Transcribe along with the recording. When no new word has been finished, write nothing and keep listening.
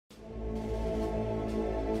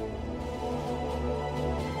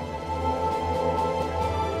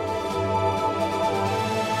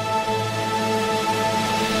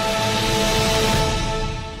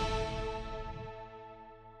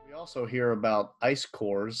also hear about ice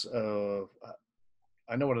cores.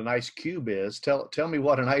 I know what an ice cube is. Tell me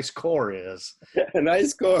what an ice core is. An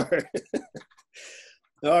ice core.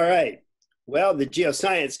 All right. Well, the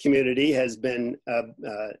geoscience community has been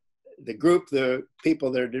the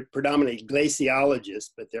people that are predominantly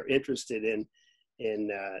glaciologists, but they're interested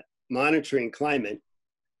in monitoring climate.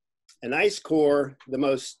 An ice core, the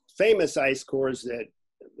most famous ice cores, that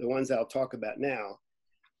the ones I'll talk about now,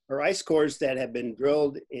 are ice cores that have been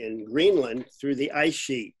drilled in Greenland through the ice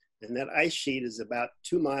sheet. And that ice sheet is about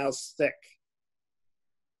 2 miles thick.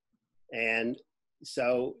 And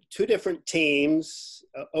so two different teams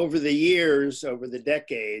over the years, over the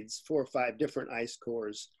decades, 4 or 5 different ice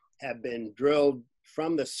cores have been drilled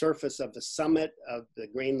from the surface of the summit of the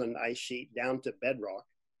Greenland ice sheet down to bedrock.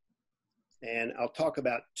 And I'll talk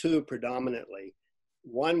about 2 predominantly.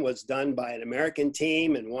 One was done by an American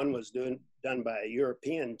team and one was done by a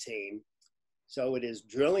European team. So it is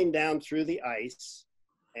drilling down through the ice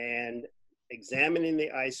and examining the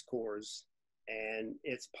ice cores. And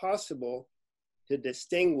it's possible to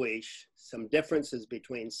distinguish some differences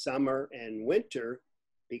between summer and winter,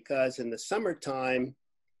 because in the summertime,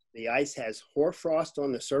 the ice has hoarfrost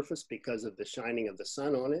on the surface because of the shining of the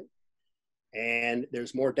sun on it. And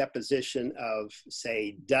there's more deposition of,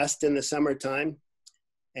 say, dust in the summertime.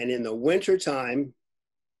 And in the wintertime,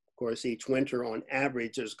 of course, each winter on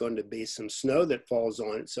average, there's going to be some snow that falls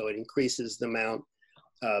on it. So it increases the amount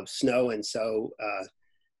of snow. And so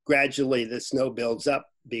gradually the snow builds up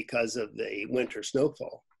because of the winter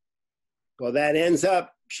snowfall. Well, that ends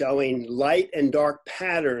up showing light and dark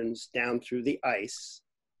patterns down through the ice.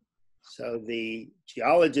 So the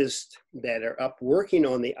geologists that are up working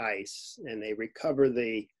on the ice and they recover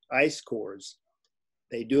the ice cores,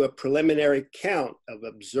 they do a preliminary count of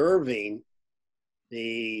observing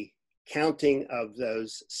the counting of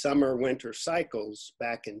those summer-winter cycles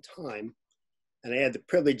back in time. And I had the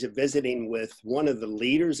privilege of visiting with one of the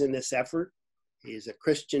leaders in this effort. He's a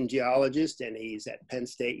Christian geologist and he's at Penn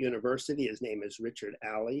State University. His name is Richard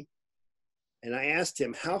Alley. And I asked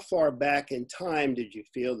him, how far back in time did you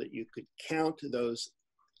feel that you could count those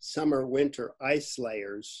summer-winter ice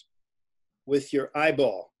layers with your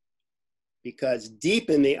eyeball? Because deep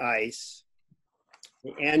in the ice,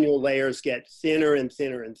 the annual layers get thinner and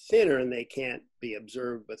thinner and thinner, and they can't be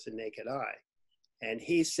observed with the naked eye. And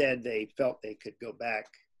he said they felt they could go back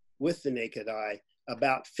with the naked eye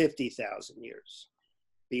about 50,000 years.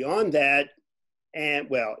 Beyond that, and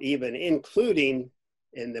well, even including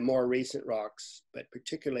in the more recent rocks, but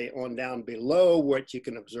particularly on down below what you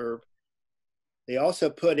can observe, they also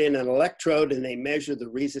put in an electrode and they measure the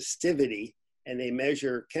resistivity and they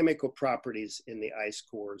measure chemical properties in the ice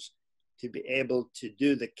cores to be able to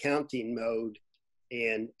do the counting mode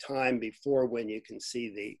in time before when you can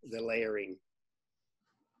see the layering.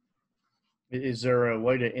 Is there a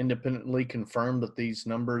way to independently confirm that these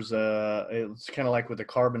numbers, it's kind of like with the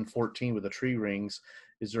carbon-14 with the tree rings,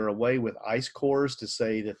 is there a way with ice cores to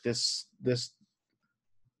say that this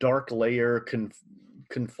dark layer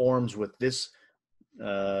conforms with this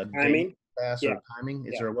timing? Or timing?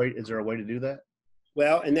 Is there a way to do that?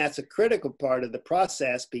 Well, and that's a critical part of the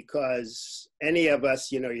process, because any of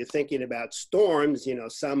us, you're thinking about storms,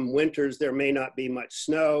 some winters there may not be much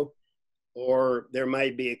snow, or there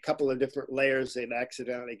might be a couple of different layers that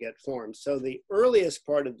accidentally get formed. So the earliest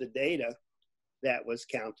part of the data that was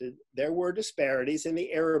counted, there were disparities and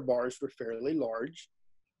the error bars were fairly large.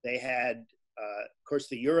 They had, of course,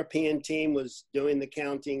 the European team was doing the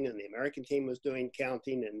counting and the American team was doing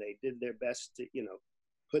counting, and they did their best to,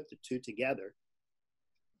 put the two together.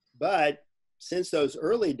 But since those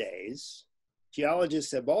early days,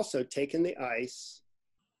 geologists have also taken the ice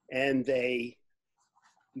and they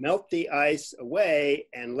melt the ice away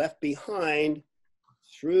and left behind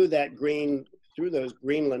through those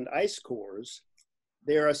Greenland ice cores,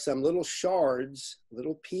 there are some little shards,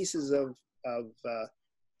 little pieces of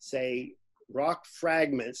say, rock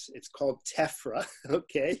fragments. It's called tephra,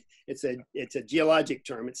 okay? It's a geologic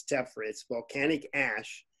term, it's tephra. It's volcanic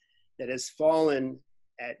ash that has fallen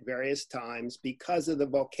at various times because of the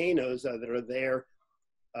volcanoes that are there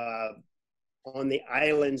on the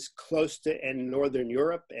islands close to in Northern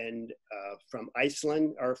Europe and from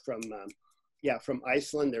Iceland, or from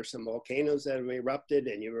Iceland. There's some volcanoes that have erupted,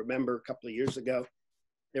 and you remember a couple of years ago,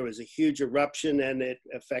 there was a huge eruption and it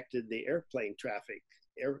affected the airplane traffic,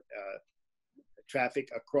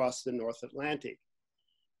 traffic across the North Atlantic.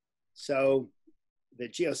 So the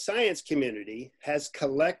geoscience community has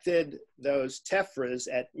collected those tephras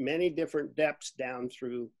at many different depths down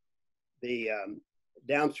through the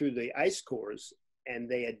ice cores, and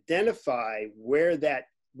they identify where that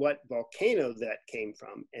what volcano that came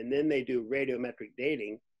from, and then they do radiometric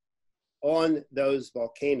dating on those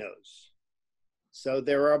volcanoes. So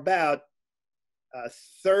there are about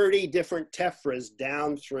 30 different tephras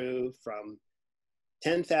down through from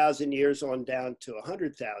 10,000 years on down to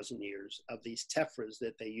 100,000 years of these tephras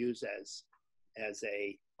that they use as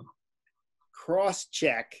a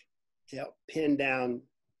cross-check to help pin down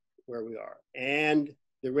where we are. And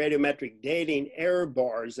the radiometric dating error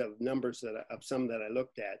bars of numbers of some that I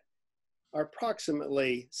looked at are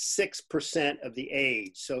approximately 6% of the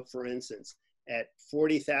age. So for instance, at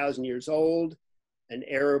 40,000 years old, an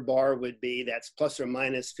error bar would be that's plus or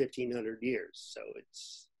minus 1,500 years. So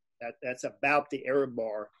that's about the error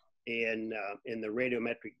bar in the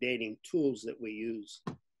radiometric dating tools that we use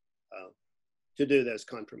to do those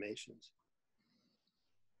confirmations.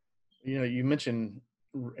 You know, you mentioned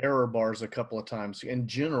error bars a couple of times. In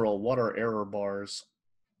general, what are error bars?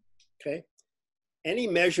 Okay. Any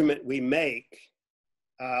measurement we make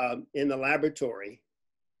in the laboratory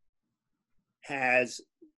has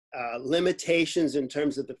limitations in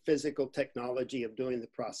terms of the physical technology of doing the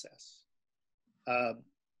process.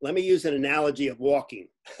 Let me use an analogy of walking,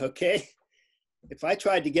 okay? If I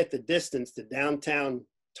tried to get the distance to downtown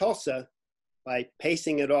Tulsa by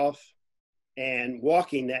pacing it off and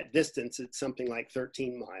walking that distance at something like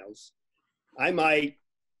 13 miles, I might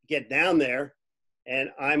get down there and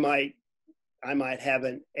I might have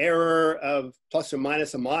an error of plus or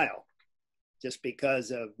minus a mile just because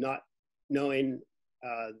of not knowing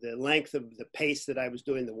the length of the pace that I was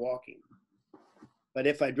doing the walking. But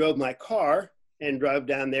if I drove my car and drove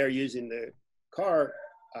down there using the car,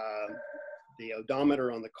 the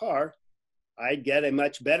odometer on the car, I'd get a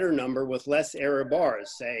much better number with less error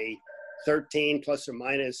bars, say 13 plus or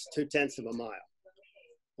minus 0.2 of a mile.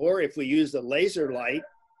 Or if we use the laser light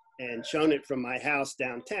and shone it from my house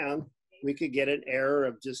downtown, we could get an error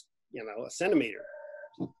of just, a centimeter.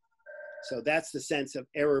 So that's the sense of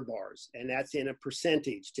error bars, and that's in a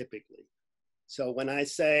percentage typically. So when I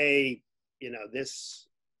say, this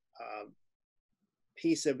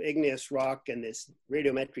piece of igneous rock and this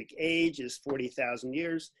radiometric age is 40,000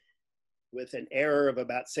 years with an error of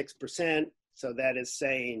about 6%. So that is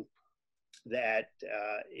saying that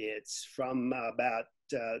it's from about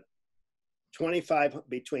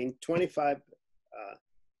between 25,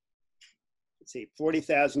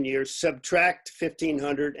 40,000 years, subtract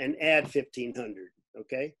 1,500 and add 1,500,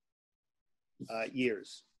 okay,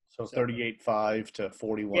 years. So 38.5 to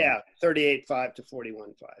 41. Yeah, 38.5 to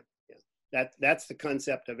 41.5. Yeah, that's the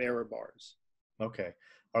concept of error bars. Okay.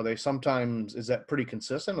 Are they sometimes, is that pretty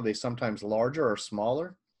consistent? Are they sometimes larger or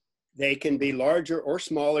smaller? They can be larger or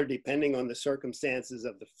smaller depending on the circumstances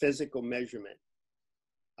of the physical measurement.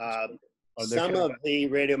 Some of the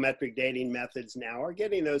radiometric dating methods now are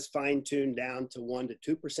getting those fine-tuned down to 1%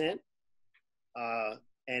 to 2%.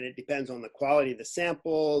 And it depends on the quality of the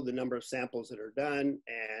sample, the number of samples that are done,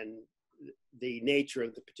 and the nature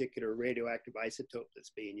of the particular radioactive isotope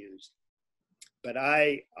that's being used. But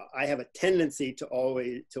I have a tendency to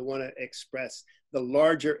always want to express the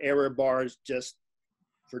larger error bars just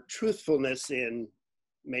for truthfulness in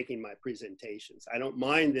making my presentations. I don't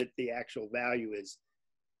mind that the actual value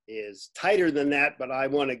is tighter than that, but I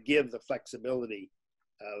want to give the flexibility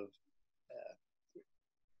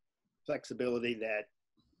that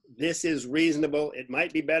this is reasonable. It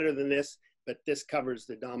might be better than this, but this covers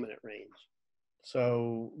the dominant range.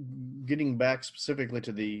 So getting back specifically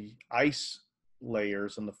to the ice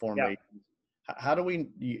layers and the formation, how do we,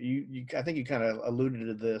 I think you kind of alluded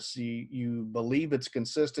to this. You believe it's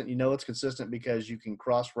consistent. It's consistent because you can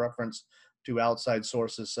cross-reference to outside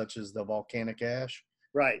sources such as the volcanic ash.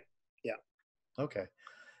 Right. Yeah. Okay.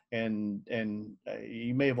 And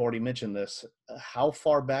you may have already mentioned this. How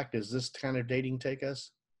far back does this kind of dating take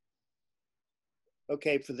us?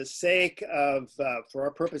 Okay, for the sake of, for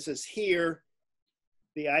our purposes here,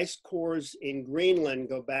 the ice cores in Greenland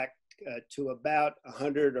go back to about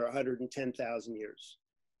 100 or 110,000 years.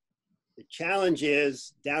 The challenge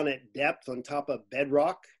is down at depth on top of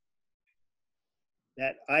bedrock,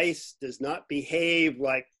 that ice does not behave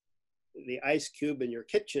like the ice cube in your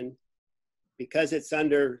kitchen because it's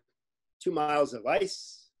under 2 miles of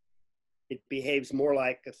ice. It behaves more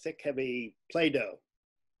like a thick, heavy Play-Doh.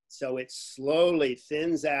 So it slowly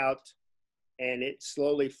thins out and it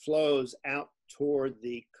slowly flows out toward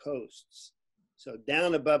the coasts. So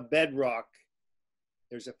down above bedrock,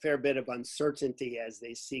 there's a fair bit of uncertainty as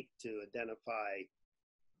they seek to identify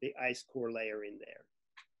the ice core layer in there.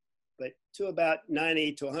 But to about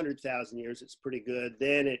 90 to 100,000 years, it's pretty good.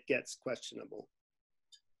 Then it gets questionable.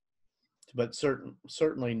 But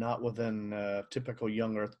certainly not within typical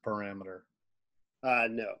young Earth parameter.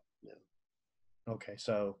 No, no. Okay,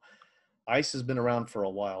 so ice has been around for a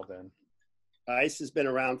while then. Ice has been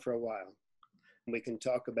around for a while. We can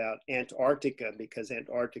talk about Antarctica because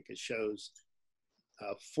Antarctica shows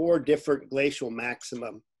 4 different glacial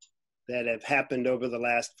maximum that have happened over the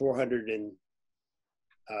last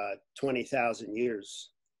 420,000 years.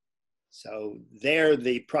 So there,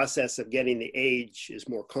 the process of getting the age is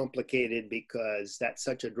more complicated because that's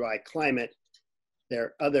such a dry climate. There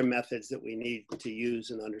are other methods that we need to use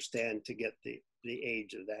and understand to get the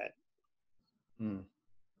age of that. Hmm.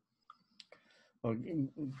 Well,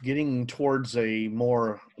 getting towards a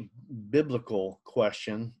more biblical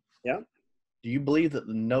question. Yeah. Do you believe that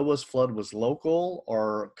the Noah's flood was local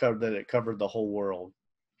or that it covered the whole world?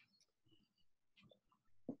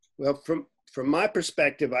 Well, from my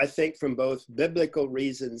perspective, I think from both biblical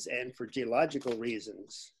reasons and for geological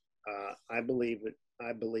reasons, I believe it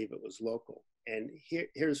was local. And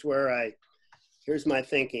here's my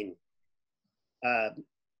thinking.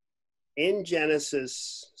 In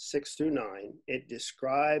Genesis 6 through 9, it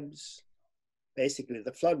describes basically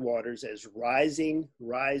the floodwaters as rising,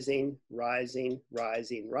 rising, rising,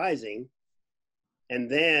 rising, rising,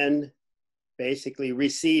 and then basically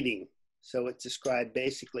receding. So it's described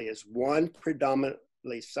basically as one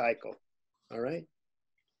predominantly cycle, all right?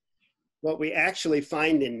 What we actually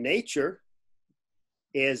find in nature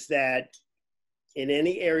is that in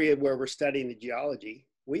any area where we're studying the geology,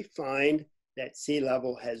 we find that sea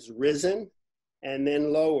level has risen and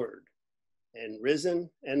then lowered and risen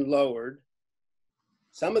and lowered.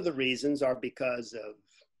 Some of the reasons are because of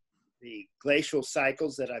the glacial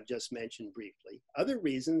cycles that I've just mentioned briefly. Other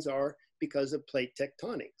reasons are because of plate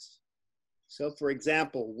tectonics. So for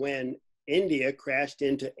example, when India crashed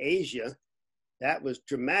into Asia, that was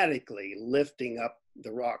dramatically lifting up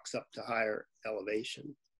the rocks up to higher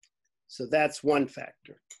elevation. So that's one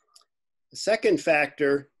factor. The second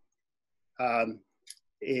factor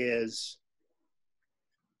is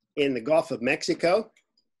in the Gulf of Mexico,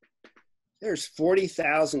 there's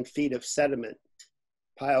 40,000 feet of sediment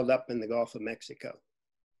piled up in the Gulf of Mexico.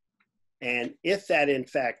 And if that in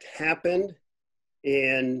fact happened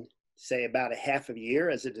in, say, about a half a year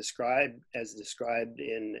as described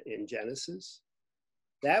in Genesis,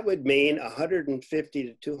 that would mean 150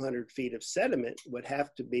 to 200 feet of sediment would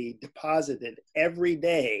have to be deposited every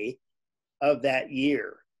day of that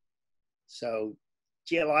year. So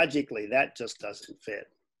geologically, that just doesn't fit.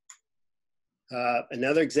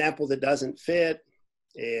 Another example that doesn't fit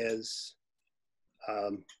is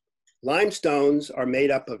limestones are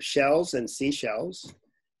made up of shells and seashells.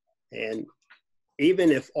 And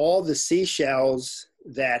even if all the seashells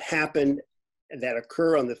that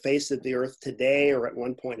occur on the face of the earth today or at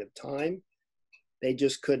one point of time, they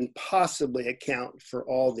just couldn't possibly account for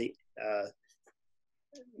all the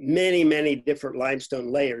many, many different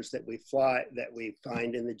limestone layers that we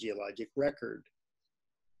find in the geologic record.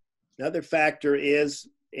 Another factor is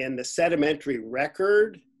in the sedimentary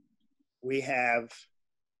record, we have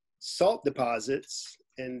salt deposits,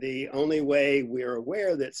 and the only way we're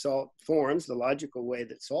aware that salt forms, the logical way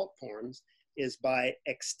that salt forms, is by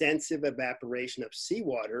extensive evaporation of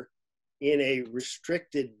seawater in a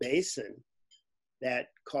restricted basin that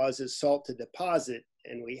causes salt to deposit.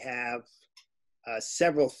 And we have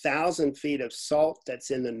several thousand feet of salt that's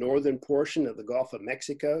in the northern portion of the Gulf of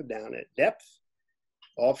Mexico down at depth.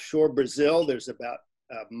 Offshore Brazil, there's about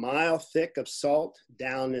a mile thick of salt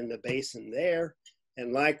down in the basin there.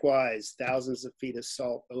 And likewise, thousands of feet of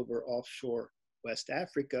salt over offshore West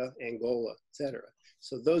Africa, Angola, etc.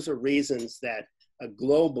 So those are reasons that a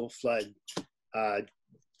global flood, the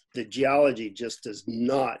geology just does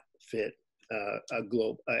not fit a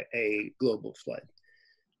global flood.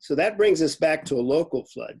 So that brings us back to a local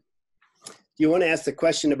flood. Do you want to ask the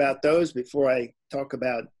question about those before I talk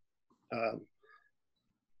about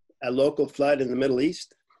a local flood in the Middle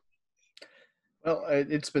East? Well,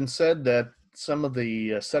 it's been said that some of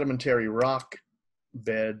the sedimentary rock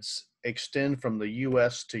beds extend from the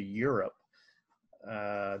U.S. to Europe.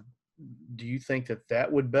 Do you think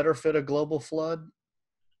that would better fit a global flood?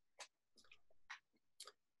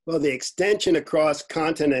 Well, the extension across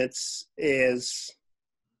continents is,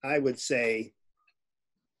 I would say,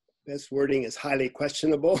 best wording is highly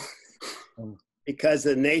questionable because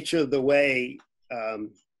the nature of the way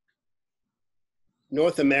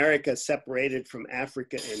North America separated from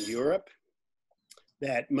Africa and Europe,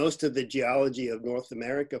 that most of the geology of North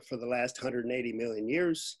America for the last 180 million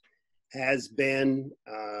years has been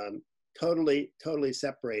totally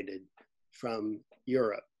separated from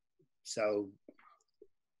Europe. So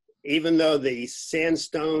even though the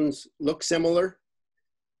sandstones look similar,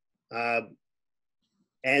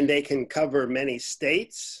 and they can cover many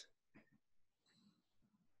states.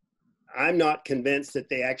 I'm not convinced that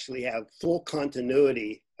they actually have full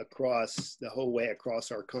continuity across the whole way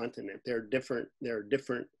across our continent. They're of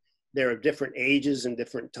different ages and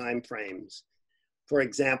different time frames. For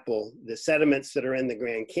example, the sediments that are in the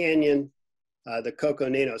Grand Canyon, the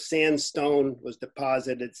Coconino sandstone was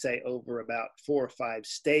deposited, say, over about 4 or 5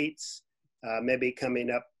 states, maybe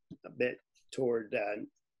coming up a bit toward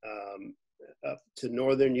up to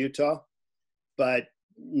northern Utah, but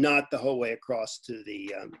not the whole way across to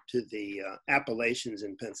the Appalachians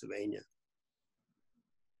in Pennsylvania.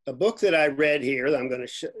 A book that I read here that I'm going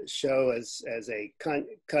to show as a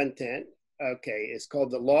content, okay, is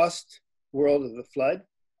called The Lost World of the Flood.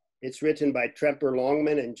 It's written by Tremper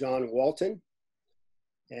Longman and John Walton.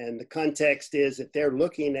 And the context is that they're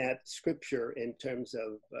looking at scripture in terms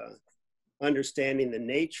of understanding the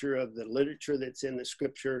nature of the literature that's in the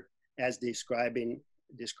scripture as describing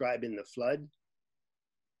the flood.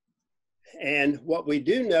 And what we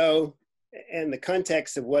do know, and the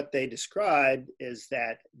context of what they described, is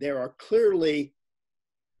that there are clearly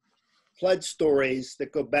flood stories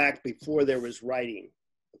that go back before there was writing,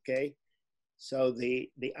 okay? So the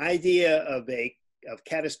idea of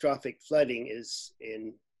catastrophic flooding is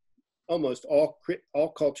in almost all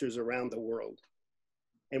cultures around the world.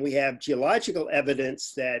 And we have geological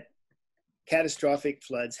evidence that catastrophic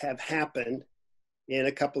floods have happened in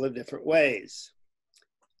a couple of different ways.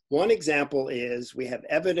 One example is we have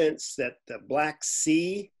evidence that the Black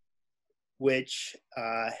Sea, which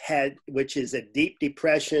is a deep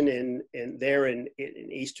depression in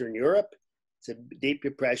Eastern Europe. It's a deep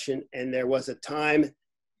depression, and there was a time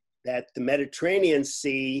that the Mediterranean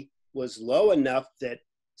Sea was low enough that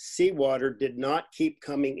seawater did not keep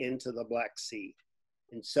coming into the Black Sea.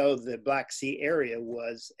 And so the Black Sea area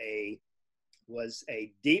was a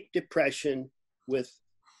deep depression with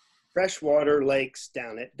freshwater lakes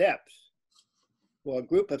down at depth. Well, a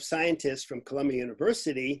group of scientists from Columbia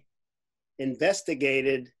University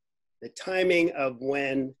investigated the timing of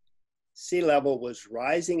when sea level was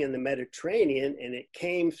rising in the Mediterranean, and it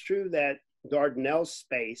came through that Dardanelles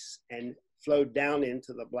space and flowed down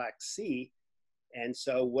into the Black Sea. And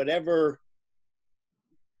so whatever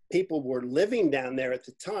people were living down there at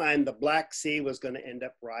the time, the Black Sea was going to end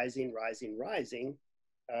up rising.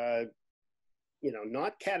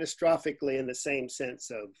 Not catastrophically in the same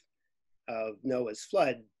sense of Noah's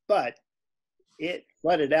flood, but it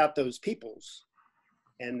flooded out those peoples.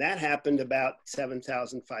 And that happened about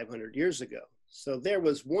 7,500 years ago. So there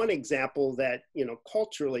was one example that,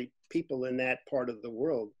 culturally, people in that part of the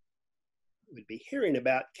world would be hearing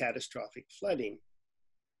about catastrophic flooding.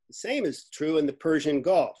 The same is true in the Persian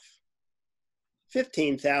Gulf.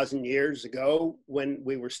 15,000 years ago, when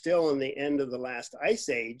we were still in the end of the last ice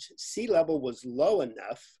age, sea level was low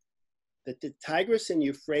enough that the Tigris and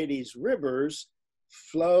Euphrates rivers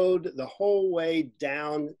flowed the whole way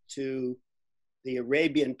down to the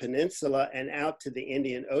Arabian Peninsula and out to the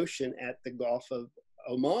Indian Ocean at the Gulf of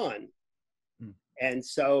Oman. And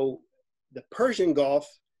so the Persian Gulf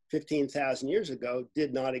 15,000 years ago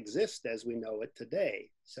did not exist as we know it today.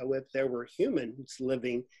 So if there were humans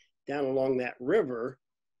living down along that river,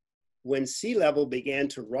 when sea level began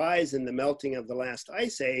to rise in the melting of the last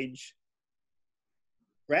ice age,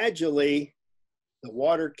 gradually the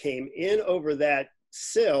water came in over that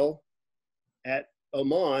sill at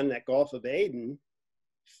Oman, that Gulf of Aden,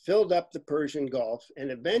 filled up the Persian Gulf, and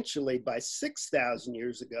eventually by 6,000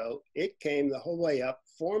 years ago, it came the whole way up,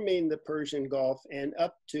 forming the Persian Gulf and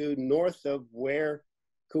up to north of where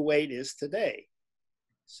Kuwait is today.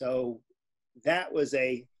 So that was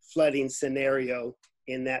a flooding scenario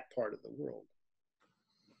in that part of the world.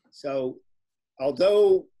 So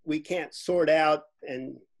although we can't sort out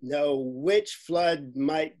and know which flood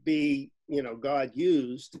might be, God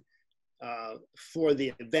used for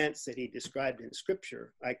the events that he described in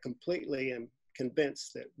Scripture, I completely am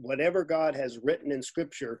convinced that whatever God has written in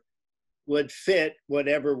Scripture would fit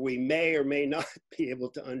whatever we may or may not be able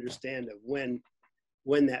to understand of when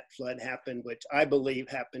that flood happened, which I believe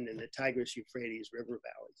happened in the Tigris-Euphrates river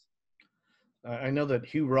valleys. I know that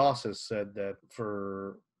Hugh Ross has said that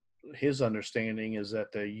for his understanding is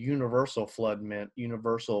that the universal flood meant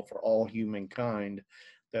universal for all humankind,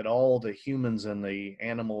 that all the humans and the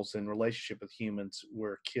animals in relationship with humans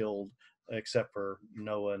were killed except for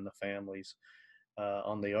Noah and the families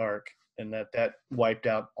on the ark, and that wiped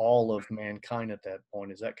out all of mankind at that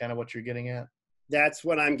point. Is that kind of what you're getting at? That's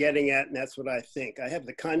what I'm getting at, and that's what I think. I have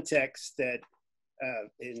the context that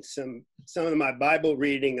in some of my Bible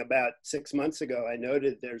reading about 6 months ago, I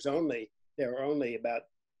noted there are only about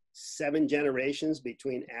 7 generations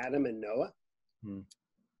between Adam and Noah.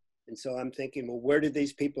 And so I'm thinking, well, where did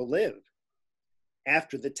these people live?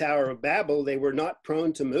 After the Tower of Babel, they were not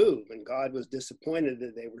prone to move, and God was disappointed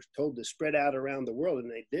that they were told to spread out around the world,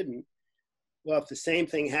 and they didn't. Well, if the same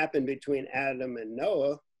thing happened between Adam and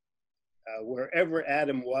Noah, wherever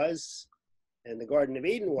Adam was and the Garden of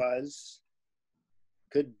Eden was,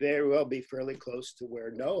 could very well be fairly close to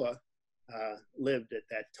where Noah lived at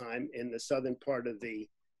that time in the southern part of the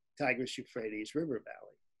Tigris-Euphrates River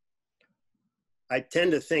Valley. I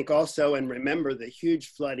tend to think also and remember the huge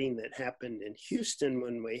flooding that happened in Houston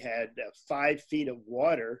when we had 5 feet of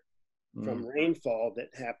water from rainfall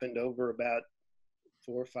that happened over about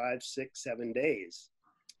 4, 5, 6, 7 days.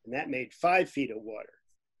 And that made 5 feet of water.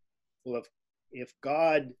 Well, if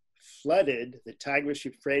God flooded the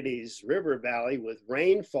Tigris-Euphrates River Valley with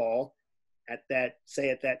rainfall at that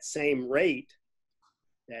same rate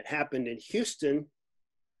that happened in Houston,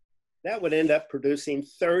 that would end up producing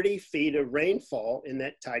 30 feet of rainfall in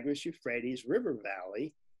that Tigris-Euphrates River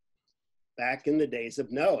Valley back in the days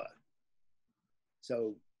of Noah.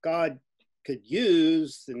 So God could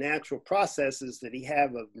use the natural processes that he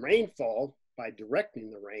have of rainfall by directing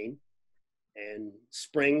the rain, and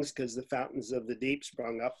springs, because the fountains of the deep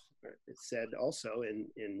sprung up, it's said also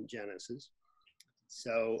in Genesis.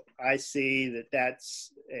 So I see that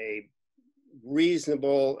that's a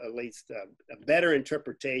reasonable, at least a better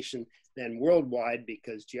interpretation than worldwide,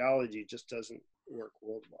 because geology just doesn't work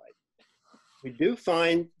worldwide. We do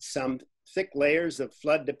find some thick layers of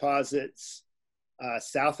flood deposits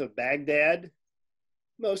south of Baghdad.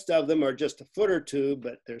 Most of them are just a foot or two,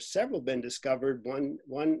 but there's several been discovered.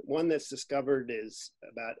 One that's discovered is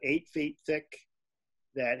about 8 feet thick,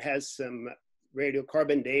 that has some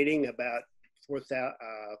radiocarbon dating about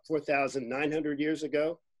 4,900 years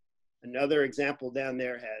ago. Another example down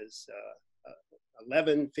there has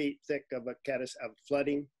 11 feet thick of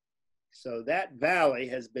flooding. So that valley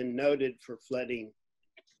has been noted for flooding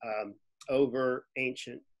over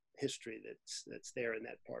ancient history that's there in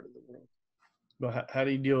that part of the world. Well, how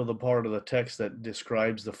do you deal with the part of the text that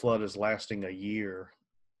describes the flood as lasting a year?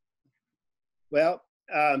 Well,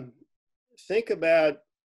 think about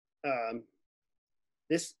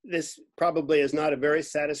this probably is not a very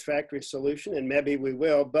satisfactory solution, and maybe we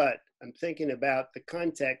will, but I'm thinking about the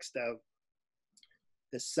context of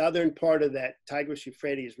the southern part of that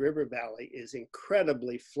Tigris-Euphrates River Valley is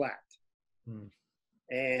incredibly flat.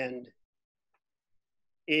 And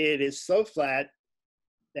it is so flat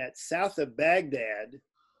that south of Baghdad,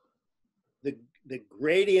 the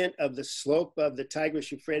gradient of the slope of the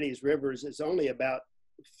Tigris-Euphrates rivers is only about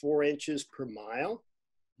 4 inches per mile.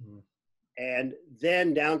 And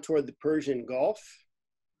then down toward the Persian Gulf,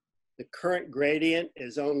 the current gradient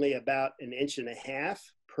is only about 1.5 inches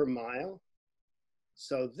per mile.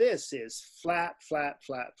 So this is flat, flat,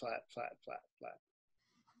 flat, flat, flat, flat, flat.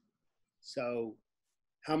 So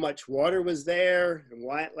how much water was there and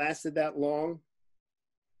why it lasted that long?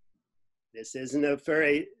 This isn't a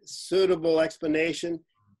very suitable explanation,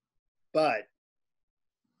 but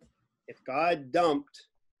if God dumped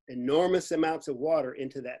enormous amounts of water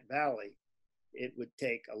into that valley, it would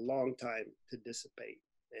take a long time to dissipate.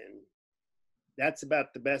 And that's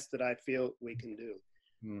about the best that I feel we can do.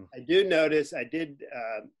 I do notice, I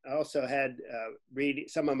also had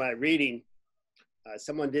some of my reading,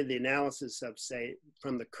 someone did the analysis of, say,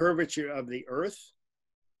 from the curvature of the earth,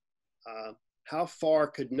 how far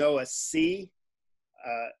could Noah see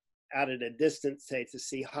out at a distance, say, to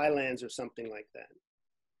see highlands or something like that?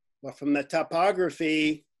 Well, from the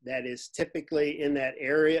topography that is typically in that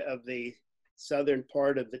area of the southern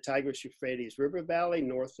part of the Tigris-Euphrates River Valley,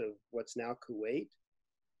 north of what's now Kuwait,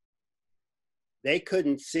 they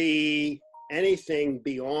couldn't see anything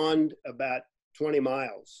beyond about 20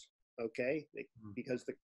 miles, okay? Because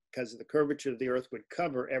of the curvature of the earth would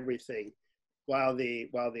cover everything while the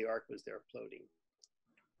ark was there floating.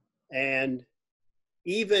 And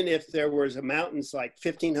even if there was a mountains like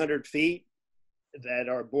 1,500 feet that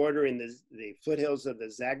are bordering the foothills of the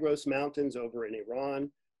Zagros Mountains over in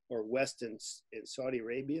Iran or west in Saudi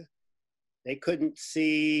Arabia, they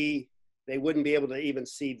wouldn't be able to even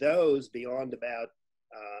see those beyond about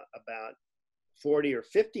 40 or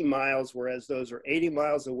 50 miles, whereas those are 80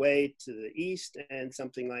 miles away to the east and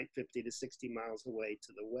something like 50 to 60 miles away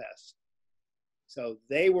to the west. So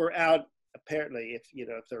they were out, apparently, if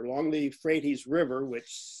they're along the Euphrates River, which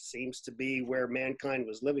seems to be where mankind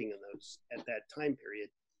was living at that time period,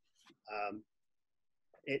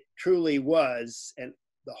 it truly was, and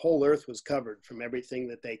the whole earth was covered from everything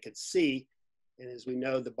that they could see. And as we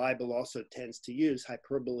know, the Bible also tends to use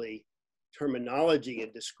hyperbole terminology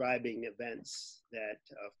in describing events that,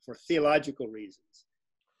 for theological reasons.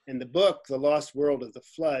 In the book, The Lost World of the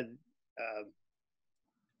Flood,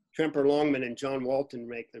 Tremper Longman and John Walton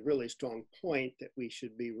make the really strong point that we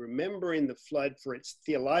should be remembering the flood for its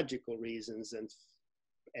theological reasons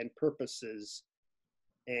and purposes,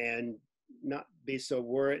 and not be so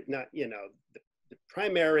worried, not, you know, the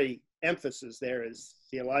primary emphasis there is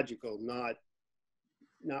theological, not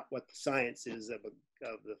what the science is of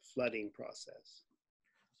the flooding process.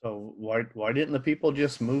 So why didn't the people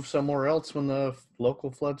just move somewhere else when the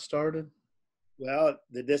local flood started? Well,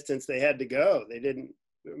 the distance they had to go, they didn't.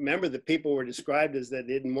 Remember, the people were described as they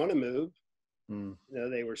didn't want to move. You know,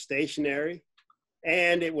 they were stationary,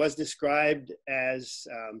 and it was described as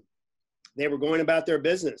they were going about their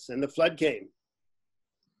business, and the flood came.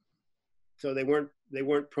 So they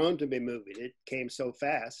weren't prone to be moving. It came so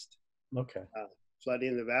fast. Okay.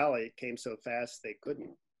 Flooding the valley, it came so fast they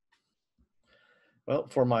couldn't. Well,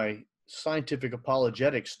 for my scientific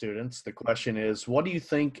apologetics students, the question is, what do you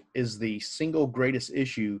think is the single greatest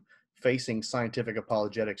issue facing scientific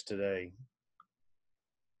apologetics today?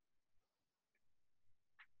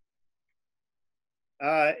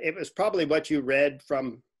 It was probably what you read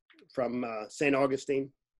from St.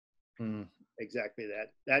 Augustine. Exactly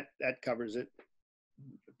that covers it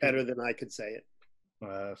better than I could say it.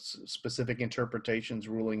 Specific interpretations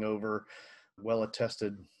ruling over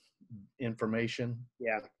well-attested information.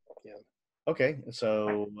 Yeah. Okay,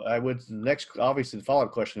 so obviously the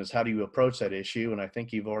follow-up question is, how do you approach that issue? And I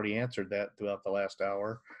think you've already answered that throughout the last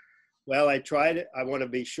hour. Well, I want to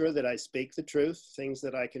be sure that I speak the truth, things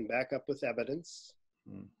that I can back up with evidence.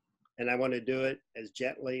 And I want to do it as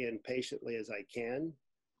gently and patiently as I can,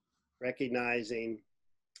 recognizing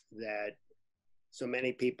that so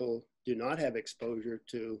many people do not have exposure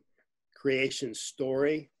to creation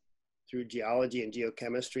story through geology and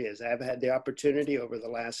geochemistry, as I've had the opportunity over the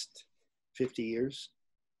last 50 years.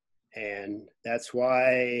 And that's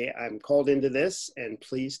why I'm called into this and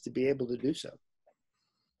pleased to be able to do so.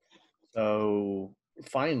 So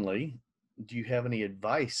finally, do you have any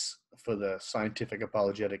advice for the scientific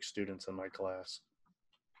apologetics students in my class?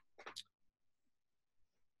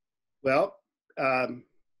 Well,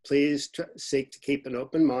 please seek to keep an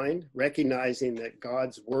open mind, recognizing that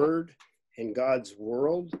God's word and God's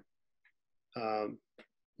world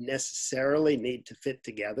necessarily need to fit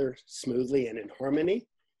together smoothly and in harmony.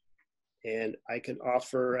 And I can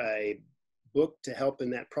offer a book to help in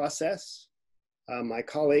that process. My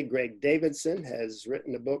colleague, Greg Davidson, has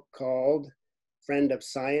written a book called Friend of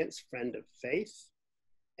Science, Friend of Faith.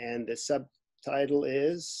 And the subtitle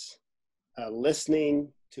is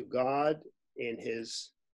Listening to God in His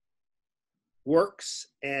Works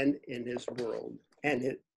and in His World, and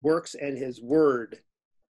His Works and His Word.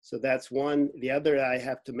 So that's one. The other I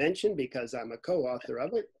have to mention, because I'm a co-author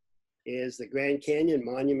of it, is the Grand Canyon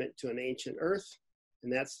Monument to an Ancient Earth.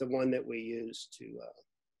 And that's the one that we use to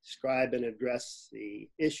describe and address the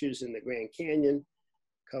issues in the Grand Canyon,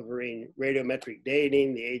 covering radiometric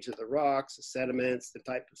dating, the age of the rocks, the sediments, the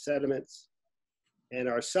type of sediments. And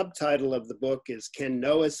our subtitle of the book is, Can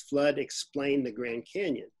Noah's Flood Explain the Grand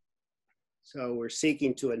Canyon? So we're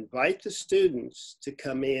seeking to invite the students to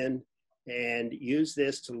come in and use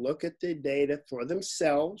this to look at the data for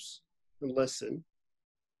themselves and listen.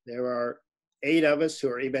 There are 8 of us who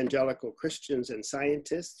are evangelical Christians and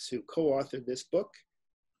scientists who co-authored this book.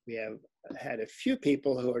 We have had a few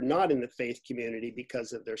people who are not in the faith community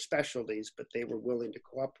because of their specialties, but they were willing to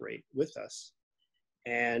cooperate with us.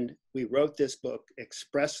 And we wrote this book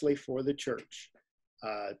expressly for the church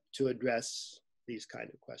to address these kind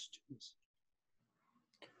of questions.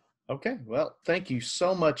 Okay, well, thank you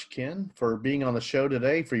so much, Ken, for being on the show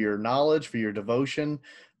today, for your knowledge, for your devotion,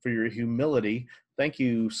 for your humility. Thank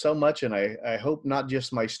you so much, and I hope not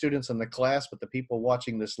just my students in the class, but the people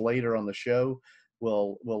watching this later on the show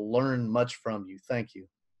will learn much from you. Thank you.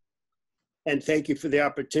 And thank you for the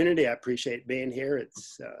opportunity. I appreciate being here.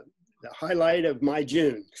 It's the highlight of my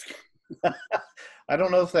June. I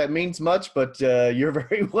don't know if that means much, but you're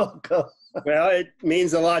very welcome. Well, it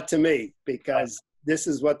means a lot to me, because this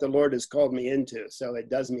is what the Lord has called me into. So it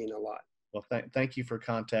does mean a lot. Well, thank you for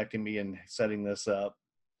contacting me and setting this up.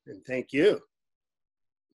 And thank you.